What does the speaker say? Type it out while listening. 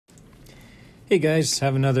Hey guys,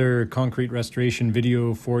 have another concrete restoration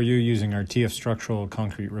video for you using our TF structural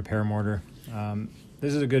concrete repair mortar.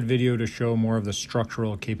 This is a good video to show more of the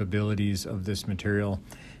structural capabilities of this material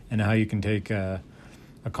and how you can take a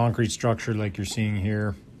concrete structure like you're seeing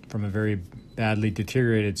here from a very badly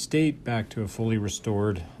deteriorated state back to a fully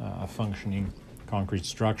restored, functioning concrete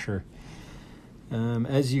structure.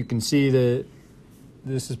 As you can see,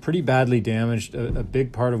 this is pretty badly damaged. A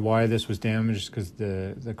big part of why this was damaged is because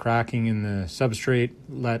the cracking in the substrate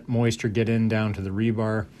let moisture get in down to the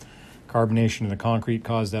rebar. Carbonation of the concrete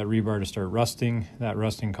caused that rebar to start rusting. That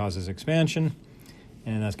rusting causes expansion,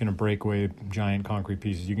 and that's going to break away giant concrete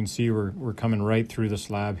pieces. You can see we're coming right through the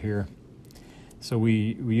slab here. So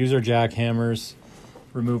we use our jackhammers,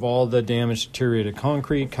 remove all the damaged, deteriorated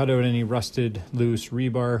concrete, cut out any rusted, loose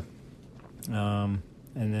rebar.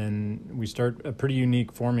 And then we start a pretty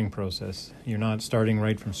unique forming process. You're not starting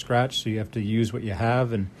right from scratch, so you have to use what you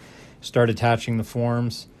have and start attaching the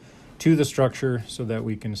forms to the structure so that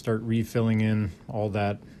we can start refilling in all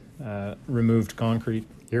that removed concrete.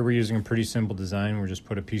 Here we're using a pretty simple design. We're just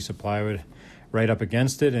put a piece of plywood right up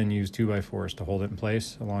against it and use 2x4s to hold it in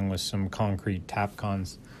place, along with some concrete tap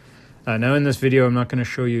cons. Now in this video, I'm not going to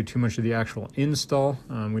show you too much of the actual install.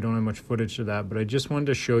 We don't have much footage of that, but I just wanted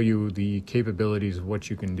to show you the capabilities of what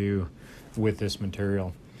you can do with this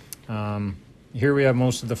material. Here we have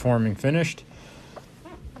most of the forming finished.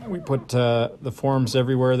 We put the forms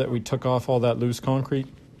everywhere that we took off all that loose concrete.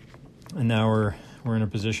 And now we're in a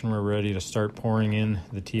position where we're ready to start pouring in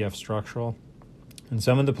the TF structural. In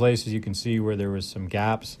some of the places you can see where there was some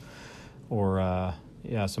gaps or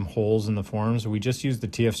some holes in the forms, we just use the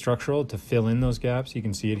TF structural to fill in those gaps. You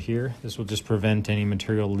can see it here. This will just prevent any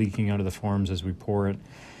material leaking out of the forms as we pour it.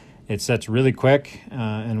 It sets really quick,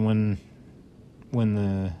 and when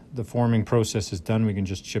the forming process is done, we can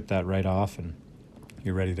just chip that right off and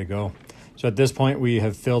you're ready to go. So at this point, we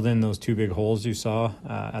have filled in those two big holes you saw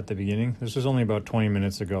at the beginning. This was only about 20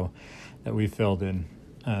 minutes ago that we filled in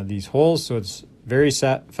these holes, so it's very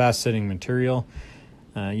fast-setting material.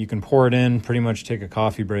 You can pour it in, pretty much take a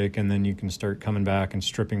coffee break, and then you can start coming back and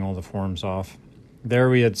stripping all the forms off. There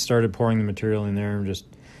we had started pouring the material in there and just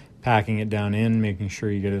packing it down in, making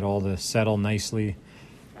sure you get it all to settle nicely.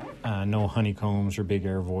 No honeycombs or big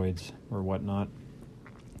air voids or whatnot.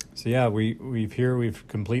 So yeah, we've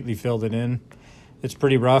completely filled it in. It's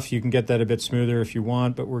pretty rough. You can get that a bit smoother if you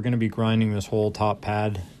want, but we're going to be grinding this whole top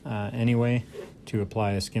pad anyway to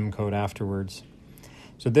apply a skim coat afterwards.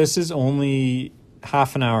 So this is only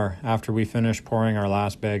half an hour after we finished pouring our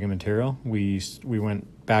last bag of material. We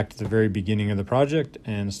went back to the very beginning of the project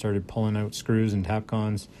and started pulling out screws and tap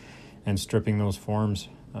cons and stripping those forms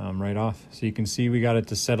right off. So you can see we got it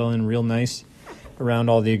to settle in real nice around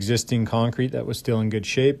all the existing concrete that was still in good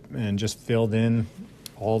shape, and just filled in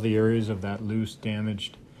all the areas of that loose,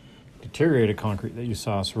 damaged, deteriorated concrete that you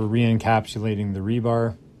saw. So we're re-encapsulating the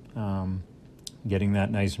rebar, getting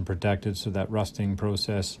that nice and protected so that rusting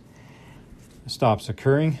process stops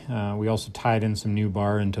occurring. We also tied in some new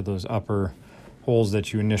bar into those upper holes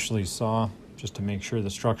that you initially saw, just to make sure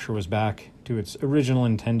the structure was back to its original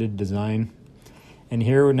intended design. And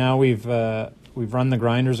here now we've run the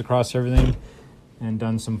grinders across everything and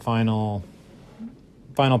done some final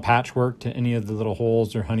patchwork to any of the little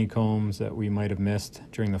holes or honeycombs that we might have missed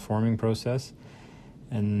during the forming process.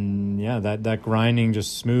 And yeah, that grinding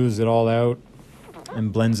just smooths it all out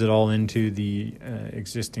and blends it all into the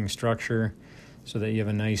existing structure, so that you have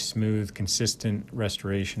a nice, smooth, consistent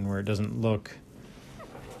restoration where it doesn't look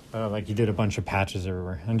like you did a bunch of patches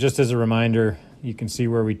everywhere. And just as a reminder, you can see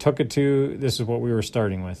where we took it to. This is what we were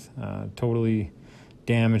starting with. Totally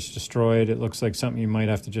damaged, destroyed. It looks like something you might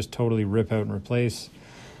have to just totally rip out and replace,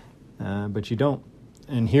 but you don't.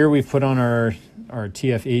 And here we've put on our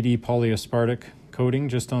TF80 polyaspartic coating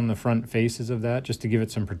just on the front faces of that, just to give it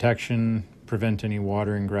some protection, prevent any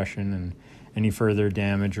water ingression and any further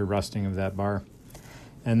damage or rusting of that bar.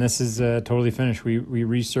 And this is totally finished. We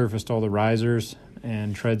resurfaced all the risers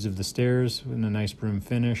and treads of the stairs in a nice broom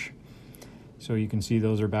finish. So you can see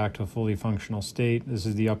those are back to a fully functional state. This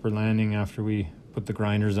is the upper landing after we put the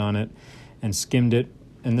grinders on it and skimmed it.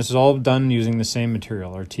 And this is all done using the same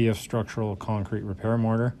material, our TF structural concrete repair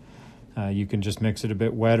mortar. You can just mix it a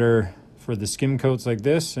bit wetter for the skim coats like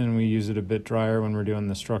this, and we use it a bit drier when we're doing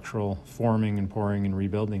the structural forming and pouring and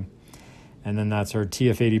rebuilding. And then that's our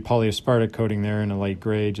TF80 polyaspartic coating there in a light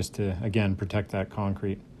gray, just to, again, protect that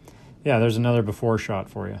concrete. Yeah, there's another before shot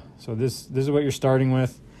for you. So this is what you're starting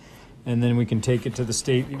with, and then we can take it to the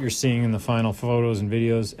state that you're seeing in the final photos and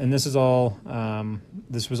videos. And this is all,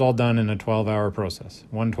 this was all done in a 12-hour process.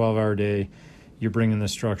 One 12-hour day. you're bringing the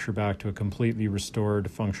structure back to a completely restored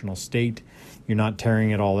functional state. You're not tearing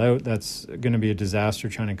it all out. That's going to be a disaster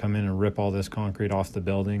trying to come in and rip all this concrete off the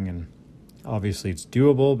building. And obviously it's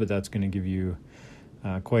doable, but that's going to give you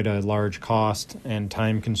quite a large cost and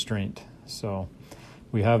time constraint. So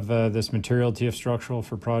we have this material, TF Structural,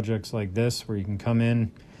 for projects like this, where you can come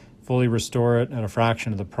in, fully restore it at a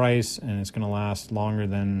fraction of the price, and it's going to last longer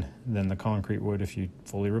than the concrete would if you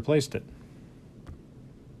fully replaced it.